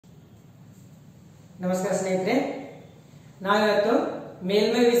ನಮಸ್ಕಾರ ಸ್ನೇಹಿತರೆ, ನಾವಿವತ್ತು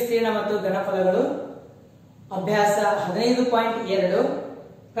ಮೇಲ್ಮೈ ವಿಸ್ತೀರ್ಣ ಮತ್ತು ಘನಫಲಗಳು ಅಭ್ಯಾಸ 15.2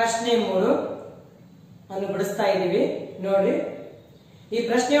 ಪ್ರಶ್ನೆ 3 ಅನ್ನು ಬಿಡಿಸ್ತಾ ಇದ್ದೀವಿ. ನೋಡ್ರಿ, ಈ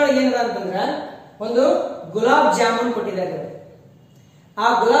ಪ್ರಶ್ನೆಯೊಳಗೆ ಏನದ ಅಂತಂದ್ರ ಒಂದು ಗುಲಾಬ್ ಜಾಮೂನ್ ಕೊಟ್ಟಿದ್ದಾರೆ. ಆ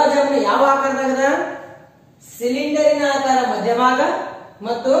ಗುಲಾಬ್ ಜಾಮೂನ್ ಯಾವ ಆಕಾರದಾಗದ? ಸಿಲಿಂಡರಿನ ಆಕಾರ ಮಧ್ಯಭಾಗ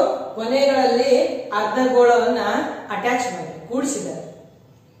ಮತ್ತು ಕೊನೆಗಳಲ್ಲಿ ಅರ್ಧಗೋಳವನ್ನ ಅಟ್ಯಾಚ್ ಮಾಡಿ ಕೂಡಿಸಿದ್ದಾರೆ.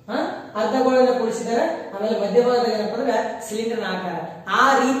 ಅರ್ಧಗೋಳವನ್ನು ಕೂಡಿಸಿದ್ದಾರೆ. ಆಮೇಲೆ ಮಧ್ಯಭಾಗದಾಗ ಏನಪ್ಪ ಅಂದ್ರೆ ಸಿಲಿಂಡರ್ನ ಆಕಾರ. ಆ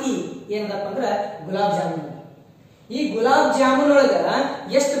ರೀತಿ ಏನದಪ್ಪ ಅಂದ್ರ ಗುಲಾಬ್ ಜಾಮೂನ್. ಈ ಗುಲಾಬ್ ಜಾಮೂನ್ ಒಳಗ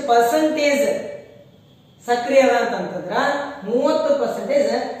ಎಷ್ಟು ಪರ್ಸೆಂಟೇಜ್ ಸಕ್ಕರೆ ಅದ ಅಂತಂದ್ರ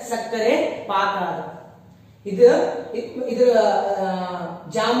 30% ಸಕ್ಕರೆ ಪಾಕ ಅದ. ಇದ್ರ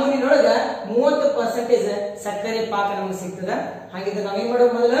ಜಾಮೂನಿನೊಳಗ 30% ಸಕ್ಕರೆ ಪಾಕ ನಮ್ಗೆ ಸಿಗ್ತದ. ಹಾಗಿದ್ರೆ ನಾವೇನ್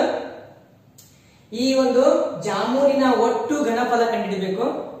ಮಾಡೋದು? ಮೊದಲು ಈ ಒಂದು ಜಾಮೂನಿನ ಒಟ್ಟು ಘನಫಲ ಕಂಡುಹಿಡಿಬೇಕು.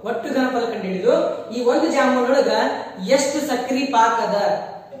 ಒಟ್ಟು ಘನಫಲ ಕಂಡುಹಿಡಿದು ಈ ಒಂದು ಜಾಮೂನೊಳಗ ಎಷ್ಟು ಸಕ್ಕರೆ ಪಾಕ ಅದ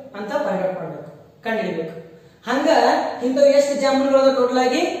ಅಂತ ಕಂಡುಹಿಡಿಬೇಕು. ಹಂಗ ಇಂಥವು ಎಷ್ಟು ಜಾಮೂನುಗಳು ಟೋಟಲ್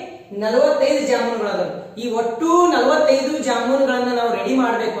ಆಗಿ 45 ಜಾಮೂನುಗಳಾದ. ಈ ಒಟ್ಟು 45 ಜಾಮೂನುಗಳನ್ನ ನಾವು ರೆಡಿ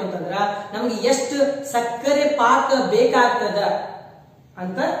ಮಾಡ್ಬೇಕು ಅಂತಂದ್ರ ನಮ್ಗೆ ಎಷ್ಟು ಸಕ್ಕರೆ ಪಾಕ ಬೇಕಾಗ್ತದ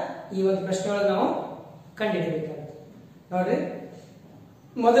ಅಂತ ಈ ಒಂದು ಪ್ರಶ್ನೆ ಒಳಗೆ ನಾವು ಕಂಡುಹಿಡಬೇಕಾಗುತ್ತೆ. ನೋಡ್ರಿ,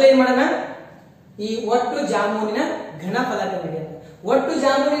 ಮೊದಲು ಏನ್ ಮಾಡೋಣ? ಈ ಒಟ್ಟು ಜಾಮೂನಿನ ಘನಫಲ ಕಂಡುಹಿಡಿಯೋಣ. ಒಟ್ಟು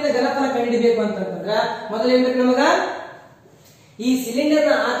ಜಾಮೂನಿನ ಘನಫಲ ಕಂಡುಹಿಡಬೇಕು ಅಂತಂದ್ರ ಮೊದಲು ಏನ್ ಬೇಕು ನಮಗ? ಈ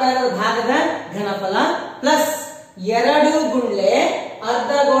ಸಿಲಿಂಡರ್ನ ಆಕಾರದ ಭಾಗದ ಘನಫಲ ಪ್ಲಸ್ 2 ಗುಂಡ್ಲೆ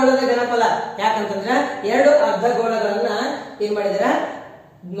ಅರ್ಧಗೋಳದ ಘನಫಲ. ಯಾಕಂತಂದ್ರ 2 ಅರ್ಧಗೋಳಗಳನ್ನ ಏನ್ ಮಾಡಿದಾರ?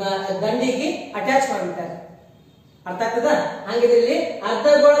 ದಂಡಿಗೆ ಅಟ್ಯಾಚ್ ಮಾಡಿಬಿಟ್ಟಾರೆ. ಅರ್ಥ ಆಗ್ತದ? ಹಂಗಿದ್ರೆ ಇಲ್ಲಿ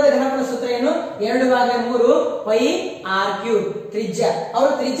ಅರ್ಧಗೋಳದ ಘನಫಲ ಸೂತ್ರ ಏನು? 2/3 ಪೈ r3 ತ್ರಿಜ್ಯ.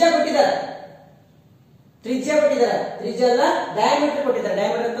 ಅವರು ತ್ರಿಜ್ಯ ಕೊಟ್ಟಿದ್ದಾರೆ. ತ್ರಿಜ್ಯ ಅಲ್ಲ, ಡಯಾಮೀಟರ್ ಕೊಟ್ಟಿದ್ದಾರೆ.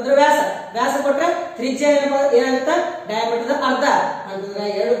 ಡಯಾಮೀಟರ್ ಅಂತಂದ್ರೆ ವ್ಯಾಸ. ವ್ಯಾಸ ಕೊಟ್ರೆ ತ್ರಿಜ್ಯ ಏನಾಗುತ್ತ? ಡಯಾಮೀಟರ್ ಅರ್ಧ ಅಂತಂದ್ರೆ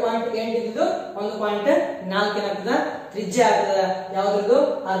 2.8 ಇದ್ದು 1.4 ಏನಾಗ್ತದ? ತ್ರಿಜ್ಯ ಆಗ್ತದ. ಯಾವ್ದ್ರದ್ದು?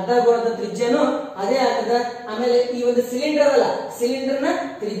 ಅರ್ಧಗೋಳದ ತ್ರಿಜ್ಯನು ಅದೇ ಆಗ್ತದ. ಆಮೇಲೆ ಈ ಒಂದು ಸಿಲಿಂಡರ್ ಅಲ್ಲ, ಸಿಲಿಂಡರ್ನ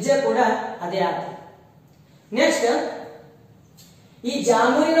ತ್ರಿಜ್ಯ ಕೂಡ ಅದೇ ಆಗ್ತದೆ. ನೆಕ್ಸ್ಟ್, ಈ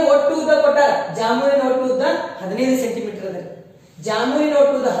ಜಾಮೂನಿನ ಒಟ್ಟು ಉದ್ದ ಕೊಟ್ಟಾರ. ಜಾಮೂನಿನ ಒಟ್ಟು ಉದ್ದ 15 ಸೆಂಟಿಮೀಟರ್ ಅದ. ಜಾಮೂನಿನ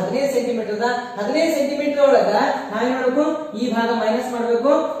ಒಟ್ಟು ಉದ್ದ 15 ಸೆಂಟಿಮೀಟರ್ ಅದ. 15 ಸೆಂಟಿಮೀಟರ್ ಒಳಗ ನಾವೇನ್ ಮಾಡ್ಬೇಕು? ಈ ಭಾಗ ಮೈನಸ್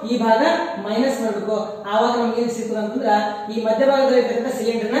ಮಾಡ್ಬೇಕು, ಈ ಭಾಗ ಮೈನಸ್ ಮಾಡ್ಬೇಕು. ಆವಾಗ ನಮ್ಗೆ ಏನ್ ಸಿಗ್ತದ ಅಂತಂದ್ರ ಈ ಮಧ್ಯಭಾಗದಲ್ಲಿ ಇರ್ತಕ್ಕಂಥ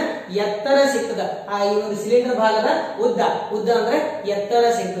ಸಿಲಿಂಡರ್ನ ಎತ್ತರ ಸಿಗ್ತದ. ಈ ಒಂದು ಸಿಲಿಂಡರ್ ಭಾಗದ ಉದ್ದ ಅಂದ್ರೆ ಎತ್ತರ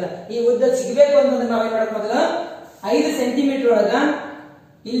ಸಿಗ್ತದ. ಈ ಉದ್ದ ಸಿಗ್ಬೇಕು ಅಂತಂದ್ರೆ ನಾವೇನ್ ಮಾಡ್ಬೇಕು? ಮೊದಲು 5 ಸೆಂಟಿಮೀಟರ್ ಒಳಗ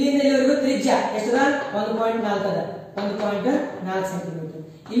ಇಲ್ಲಿಂದ ಇಲ್ಲಿವರೆಗೂ ತ್ರಿಜ್ಯ ಎಷ್ಟದ? 1.4 ಅದ. 1.4 ಸೆಂಟಿಮೀಟರ್.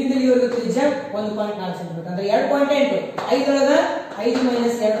 ಇಲ್ಲಿಂದ ಇಲ್ಲಿವರೆಗೂ ತ್ರಿಜ್ಯ 1.4 ಸೆಂಟಿಮೀಟರ್ ಅಂದ್ರೆ 2.8. 5 ಒಳಗ 5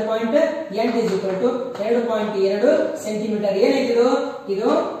 ಮೈನಸ್ 2.8 2.2 ಸೆಂಟಿಮೀಟರ್. ಏನಾಯ್ತು? ಇದು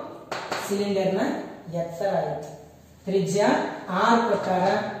ಸಿಲಿಂಡರ್ನ ಎತ್ತರ ಆಯ್ತು. ತ್ರಿಜ್ಯ r ಪ್ರಕಾರ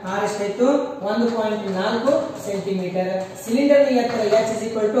r ಎಷ್ಟಾಯ್ತು? 1.4 ಸೆಂಟಿಮೀಟರ್. ಸಿಲಿಂಡರ್ನ ಎತ್ತರ h is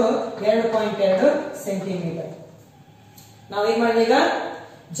equal to 2.2 centimetre. ನಾವೇನ್ ಮಾಡಿದ? ಈಗ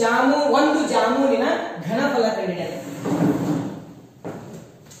ಒಂದು ಜಾಮೂನಿನ ಘನಫಲ ಕಂಡುಹಿಡಿಯೋಣ.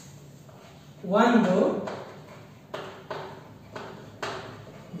 ಒಂದು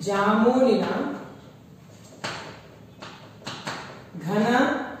ಜಾಮೂನಿನ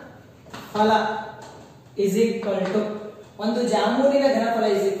ಘನಫಲ ಇಸ್ ಈಕ್ವಲ್ ಟು ಒಂದು ಜಾಮೂನಿನ ಘನಫಲ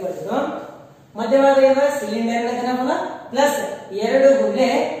ಇಸ್ ಈಕ್ವಲ್ ಟು ಮಧ್ಯಭಾಗದ ಸಿಲಿಂಡರ್ನ ಘನಫಲ ಪ್ಲಸ್ 2 ಗುಂಡ್ಲೆ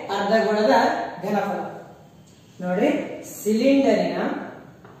ಅರ್ಧಗೋಳದ ಘನಫಲ. ನೋಡ್ರಿ, ಸಿಲಿಂಡರಿನ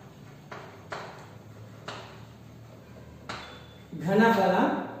ಘನಫಲ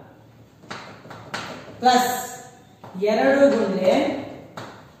ಪ್ಲಸ್ 2 ಗುಂಡ್ಲೆ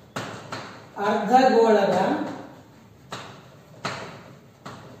ಅರ್ಧಗೋಳದ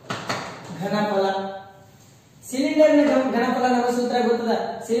ಘನಫಲ. ಸಿಲಿಂಡರ್ನ ಘನಫಲ ನಮ್ಮ ಸೂತ್ರ ಗೊತ್ತದ.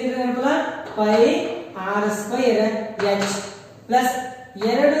 Cylinder ಘನಫಲ pi r² h plus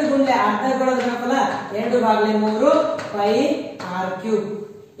 2 ಗುಂಡ್ಲೆ ಅರ್ಧಗೋಳದ ಘನಫಲ 2/3 pi r3.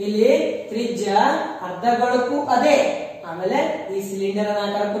 ಇಲ್ಲಿ ತ್ರಿಜ್ಯ ಅರ್ಧಗೋಳಕ್ಕೂ ಅದೇ, ಆಮೇಲೆ ಈ ಸಿಲಿಂಡರ್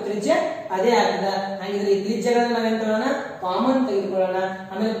ಆಕಾರಕ್ಕೂ ತ್ರಿಜ್ಯ ಅದೇ ಆಗ್ತದ. ಹಾಗಿದ್ರೆ ಈ ತ್ರಿಜ್ಯಗಳನ್ನ ನಾವೇನ್ ತಗೊಳ್ಳೋಣ? ಕಾಮನ್ ತೆಗೆದುಕೊಳ್ಳೋಣ.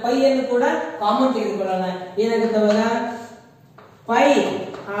 ಆಮೇಲೆ ಪೈ ಅನ್ನು ಕೂಡ ಕಾಮನ್ ತೆಗೆದುಕೊಳ್ಳೋಣ. ಏನಾಗುತ್ತೆ ಅವಾಗ? ಪೈ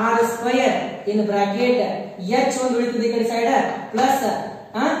r² ಇನ್ ಬ್ರಾಕೆಟ್ h ಒಂದು ಉಳಿತದೆ ಈ ಕಡೆ ಸೈಡ್ ಪ್ಲಸ್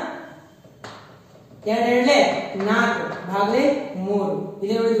 2/4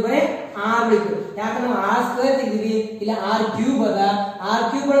 ಇಲ್ಲಿ ಉಳಿದು ಬರೀ r ಉಳಿತು. ಯಾಕಂದ್ರೆ ನಾವು r² ತೆಗೆದ್ವಿ, ಇಲ್ಲ r³ ಅದ.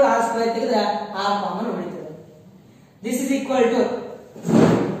 r³ ಒಳಗೆ r² ತೆಗೆದ್ರೆ r ಕಾಮನ್ ಉಳಿತದೆ. This is equal to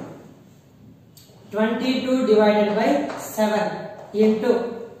 22 divided by 7 into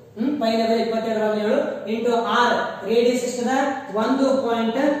pi 22 into r radius ಎಷ್ಟದ?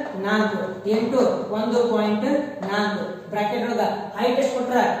 1.4 4 into 1.4 bracket ಒಳಗ ಹೈಟ್ ಎಷ್ಟು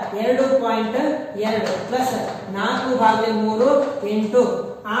ಕೊಟ್ರ 2.2 ಪ್ಲಸ್ 4/3 ಇಂಟು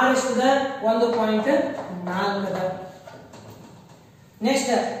r ಎಷ್ಟದ 1.4 ಅದ.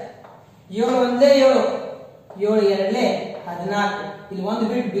 ನೆಕ್ಸ್ಟ್ 7 ಒಂದೇ 7 7 ಎರಡಲೇ 14 ಇಲ್ಲಿ ಒಂದು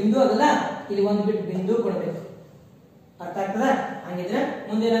ಬಿಟ್ ಬಿಂದು ಅದಲ್ಲ, ಇಲ್ಲಿ ಒಂದು ಬಿಟ್ ಬಿಂದು ಕೊಡಬೇಕು. ಅರ್ಥ ಆಗ್ತದ? ಹಾಗಿದ್ರೆ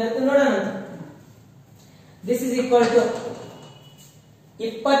ಮುಂದೆ ಏನಾಗುತ್ತೆ ನೋಡೋಣ. ದಿಸ್ ಇಸ್ ಈಕ್ವಲ್ ಟು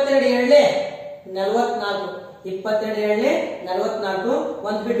 22 ಎರಡಲೇ 44 22 ಎರಡಲೇ 44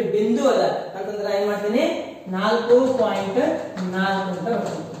 ಒಂದು ಬಿಟ್ ಬಿಂದು ಅದ ಅಂತಂದ್ರೆ ಏನ್ ಮಾಡ್ತೀನಿ 4.4 ಅಂತ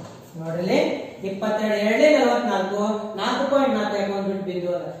ಬರ್ತೀನಿ. ನೋಡಲಿ 22 ಎರಡಲೇ 44 4.4 ಒಂದು ಬಿಟ್ ಬಿಂದು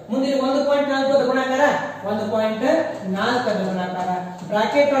ಅದ. ಮುಂದೆ 1.4 ಅದ ಗುಣಾಕಾರ 1.4 ಅದ ಗುಣಾಕಾರ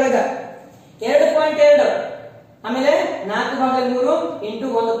ಬ್ರಾಕೆಟ್ ಒಳಗ 2.2 ಆಮೇಲೆ 4/3 ಇಂಟು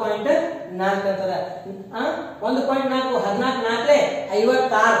 1.4 ಅಂತದ. 1.4 14 4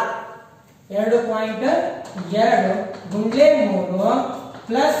 56 2.2 ಗುಂಡ್ಲೆ 3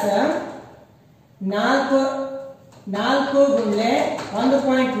 ಪ್ಲಸ್ 4 ಗುಂಡ್ಲೆ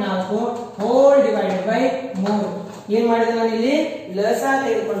 1.4 ಹೋಲ್ ಡಿವೈಡೆಡ್ ಬೈ 3. ಏನ್ ಮಾಡಿದೆ ನಾನು ಇಲ್ಲಿ ಲಸ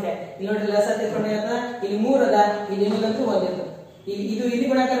ತೆಗೆದುಕೊಂಡೆ. ಇಲ್ಲಿ ನೋಡಿ ಲಸ ತೆಗೆದುಕೊಂಡೆ ಅಂತ ಇಲ್ಲಿ 3 ಅದ, ಇಲ್ಲಿ ಇನ್ನೊಂದು 1 ಇರ್ತದೆ. ಇದು ಇಲ್ಲಿ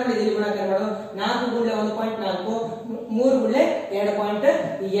ಗುಣಾಕಾರ ಮಾಡಿ, ಇಲ್ಲಿ ಗುಣಾಕಾರ ಮಾಡು. 4 ಗುಂಡ್ಲೆ 1.4 3 ಗುಂಡ್ಲೆ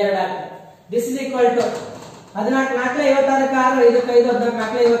 2.2 ಆಗ್ತದೆ. This is equal to 14 4 56 6 5 5 14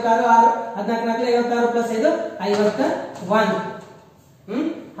 56 6 14 56 plus 5 51.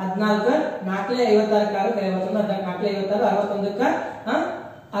 14 4 56 6 51 14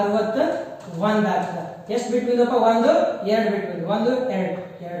 56 61 ಆಗ್ತದೆ. ಎಷ್ಟು ಬಿಟ್ಟು ಬಿಂದಪ್ಪ 1 2 ಬಿಟ್ಟು ಬಿಂದು 1 2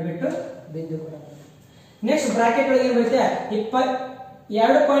 ಬಿಟ್ಟು ಬಿಂದು. ನೆಕ್ಸ್ಟ್ ಬ್ರಾಕೆಟ್ ಒಳಗೆ ಏನ್ ಬರುತ್ತೆ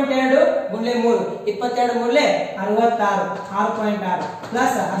 2.2 ಗುಂಡ್ಲೆ 3 22 3 66 6.6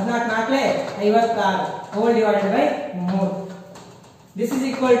 plus 14 4 56 whole divided by 3. This is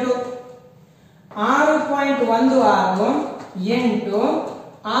equal to 6.16 into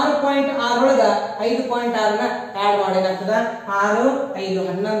 6.6 ಒಳಗ 5.6 ನ ಆಡ್ ಮಾಡೋದಾಗ್ತದ. 6 5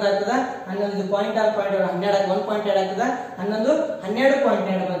 11 ಆಗ್ತದ. 11 0.6 12 1.2 ಆಗ್ತದ. 11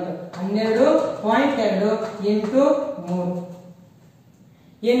 12.2 ಬಂತು. 12.2 ಇಂಟು 3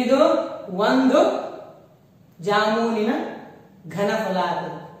 ಏನಿದು ಒಂದು ಜಾಮೂನಿನ ಘನಫಲ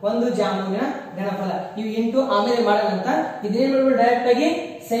ಆಗ್ತದೆ. ಒಂದು ಜಾಮೂನಿನ ಘನಫಲ ಇವು ಇಂಟು ಆಮೇಲೆ ಮಾಡೋದಂತ ಇದೇನ್ ಮಾಡ್ಬಿಟ್ಟು ಡೈರೆಕ್ಟ್ ಆಗಿ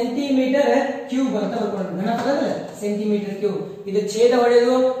ಸೆಂಟಿಮೀಟರ್ ಕ್ಯೂಬ್ ಅಂತ ಬರ್ಕೊಂಡು ಘನಫಲ ಸೆಂಟಿಮೀಟರ್ ಕ್ಯೂಬ್. ಇದು ಛೇದ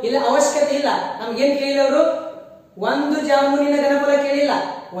ಹೊಡೆದು ಇಲ್ಲ ಅವಶ್ಯಕತೆ ಇಲ್ಲ. ನಮ್ಗೇನ್ ಕೇಳಿಲ್ಲ ಅವರು ಒಂದು ಜಾಮೂನಿನ ಘನಫಲ ಕೇಳಿಲ್ಲ.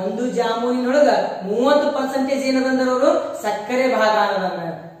 ಒಂದು ಜಾಮೂನಿನೊಳಗ 30% ಏನದಂದ್ರ ಅವರು ಸಕ್ಕರೆ ಭಾಗ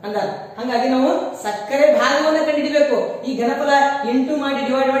ಅಂದ. ಹಂಗಾಗಿ ನಾವು ಸಕ್ಕರೆ ಭಾಗವನ್ನ ಕಂಡುಹಿಡಿಬೇಕು. ಈ ಘನಫಲ ಇಂಟು ಮಾಡಿ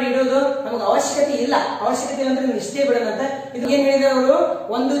ಡಿವೈಡ್ ಮಾಡಿ ಇಡೋದು ನಮಗೆ ಅವಶ್ಯಕತೆ ಇಲ್ಲ. ಅವಶ್ಯಕತೆ ಅಂದ್ರೆ ಇಷ್ಟೇ ಬಿಡೋದಂತ. ಇದು ಏನ್ ಹೇಳಿದ್ರೆ ಅವರು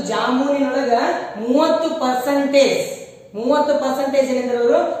ಒಂದು ಜಾಮೂನಿನೊಳಗ 30% ಏನಿದ್ರೆ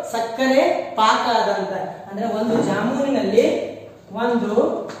ಅವರು ಸಕ್ಕರೆ ಪಾಕ ಅದಂತ. ಅಂದ್ರೆ ಒಂದು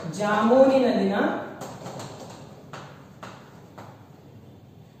ಜಾಮೂನಿನಲ್ಲಿನ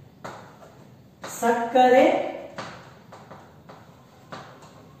ಸಕ್ಕರೆ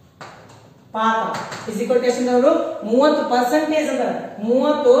ಪಾಕ ಇಸ್ ಈಕ್ವಲ್ ಟು ಎಷ್ಟಂದ್ರೆ 30% ಅಂತಾರೆ.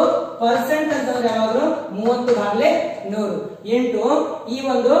 30% ಅಂತಂದ್ರೆ ಯಾವಾಗಲೂ 30/100 ಇಂಟು ಈ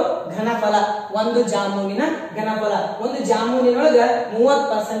ಒಂದು ಘನಫಲ ಒಂದು ಜಾಮೂನಿನ ಘನಫಲ. ಒಂದು ಜಾಮೂನಿನೊಳಗ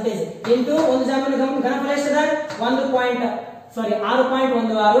 30% ಇಂಟು ಒಂದು ಜಾಮೂನಿನ ಘನಫಲ ಎಷ್ಟದ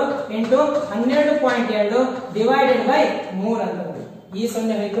 6.16 ಇಂಟು 12.2 ಡಿವೈಡೆಡ್ ಬೈ 3 ಅಂತ. ಈ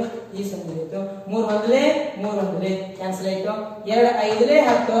 0 ಹೋಯ್ತು, ಈ 0 ಹೋಯ್ತು. 3 ಒಂದಲೇ ಕ್ಯಾನ್ಸಲ್ ಆಯ್ತು. 2 5 10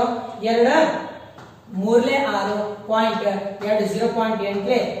 2 3 6 ಪಾಯಿಂಟ್ 2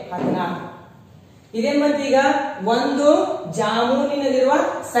 0.8 14. ಇದೇನ್ ಬಂತು ಈಗ ಒಂದು ಜಾಮೂನಿನಲ್ಲಿರುವ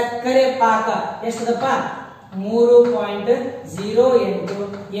ಸಕ್ಕರೆ ಪಾಕ ಎಷ್ಟದಪ್ಪ 3.08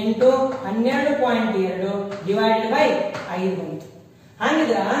 ಇಂಟು 12.2 ಡಿವೈಡೆಡ್ ಬೈ 5 ಬಂತು.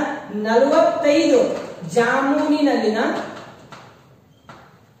 ಹಾಗಿದ್ರ 45 ಜಾಮೂನಿನಲ್ಲಿನ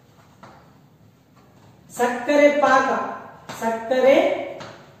ಸಕ್ಕರೆ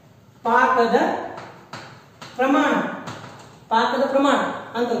ಪಾಕದ ಪ್ರಮಾಣ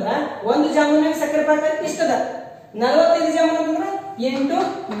ಅಂತಂದ್ರ ಒಂದು ಜಾಮೂನಿನ ಸಕ್ಕರೆ ಪಾಕ ಇಷ್ಟದ. 45 ಜಾಮೂನ್ ಅಂತಂದ್ರ 8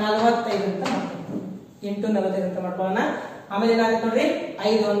 45 ಅಂತ ಮಾಡ್ಕೊಳ್ಳೋಣ. ಆಮೇಲೆ ಏನಾಗುತ್ತೆ ನೋಡ್ರಿ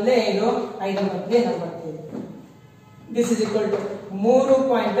 5 1 5 5 9 45. This is equal to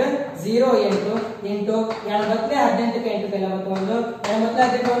 3.08 into 2 ಬತ್ಲೆ 18 8 ಕೈಲ 1 2 ಬತ್ಲೆ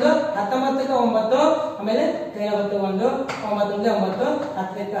 18 19 9 ಆಮೇಲೆ ಕೈಲ 1 9 9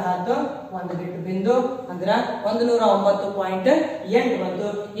 10 10 ಒಂದು ಬಿಟ್ಟು ಬಿಂದು ಅಂದ್ರ 109.8 ಬಂತು.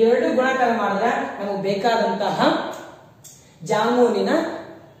 ಇವೆರಡು ಗುಣಾಕಾರ ಮಾಡಿದ್ರೆ ನಮಗೆ ಬೇಕಾದಂತಹ ಜಾಮೂನಿನ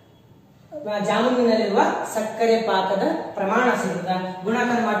ಜಾಮೂನಿನಲ್ಲಿರುವ ಸಕ್ಕರೆ ಪಾಕದ ಪ್ರಮಾಣ ಸಿಗುತ್ತದೆ.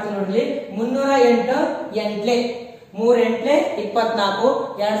 ಗುಣಾಕಾರ ಮಾಡ್ತೀವಿ ನೋಡ್ರಿ. 308 ಎಂಟ್ಲೆ 3 ಎಂಟ್ಲೆ 24,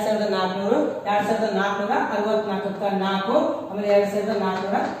 2400, 2464 4, ಆಮೇಲೆ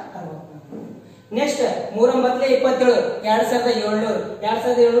 2460. ನೆಕ್ಸ್ಟ್ 3 9 27, 2700,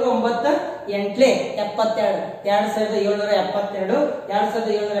 2700 9 ಎಂಟ್ಲೆ 72, 2772,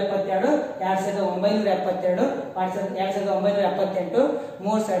 2772, 2972, 2978,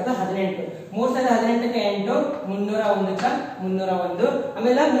 3018, 3018ಕ್ಕೆ 8, 301ಕ್ಕೆ 301,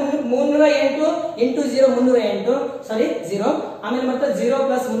 ಆಮೇಲೆ 308 ಇಂಟು 0 308, ಸಾರಿ 0, ಆಮೇಲೆ ಮತ್ತೆ 0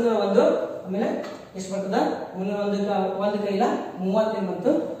 ಪ್ಲಸ್ 301, ಆಮೇಲೆ ಎಷ್ಟು ಬರ್ತದ 301 ಒಂದು ಕೈಲ 30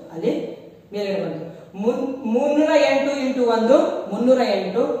 ಬಂತು, ಅಲ್ಲಿ ಮೇಲೆ ಬಂತು. 308 ಇಂಟು 1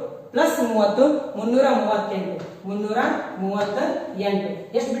 308 ಪ್ಲಸ್ 30 338, 338.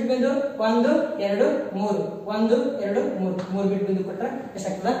 ಎಷ್ಟು ಬಿಟ್ಟು ಬಂದು 1 2 3, 1 2 3, 3 ಬಿಟ್ಟು ಬಂದು ಕೊಟ್ರೆ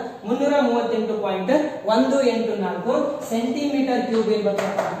ಎಷ್ಟಾಗ್ತದ 338.184 ಸೆಂಟಿಮೀಟರ್ ಕ್ಯೂಬ್ ಏನ್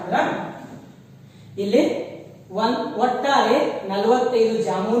ಬರ್ತದೆ. ಇಲ್ಲಿ ಒಟ್ಟಾರೆ 45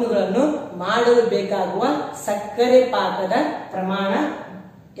 ಜಾಮೂನುಗಳನ್ನು ಮಾಡಲು ಬೇಕಾಗುವ ಸಕ್ಕರೆ ಪಾಕದ ಪ್ರಮಾಣ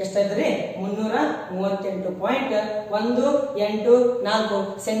ಎಷ್ಟಾಯ್ತರಿ 338.184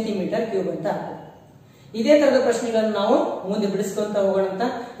 ಸೆಂಟಿಮೀಟರ್ ಕ್ಯೂಬ್ ಅಂತ. ಇದೇ ತರದ ಪ್ರಶ್ನೆಗಳನ್ನು ನಾವು ಮುಂದೆ ಬಿಡಿಸ್ಕೊಂತ ಹೋಗೋಣ ಅಂತ.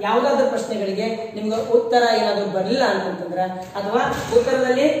 ಯಾವ್ದಾದ್ರು ಪ್ರಶ್ನೆಗಳಿಗೆ ನಿಮ್ಗೆ ಉತ್ತರ ಏನಾದ್ರು ಬರಲಿಲ್ಲ ಅಂತಂದ್ರ ಅಥವಾ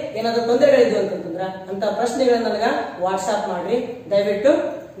ಉತ್ತರದಲ್ಲಿ ಏನಾದ್ರು ತೊಂದರೆಗಳಿದ್ವು ಅಂತಂದ್ರ ಅಂತ ಪ್ರಶ್ನೆಗಳನ್ನ ನನಗ ವಾಟ್ಸ್ಆಪ್ ಮಾಡ್ರಿ. ದಯವಿಟ್ಟು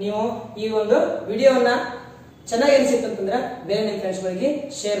ನೀವು ಈ ಒಂದು ವಿಡಿಯೋವನ್ನ ಚೆನ್ನಾಗಿ ಅನಿಸಿತ್ತು ಅಂತಂದ್ರ ಬೇರೆ ನಿಮ್ಮ ಫ್ರೆಂಡ್ಸ್ಗಳಿಗೆ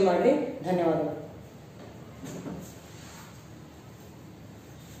ಶೇರ್ ಮಾಡ್ರಿ. ಧನ್ಯವಾದಗಳು.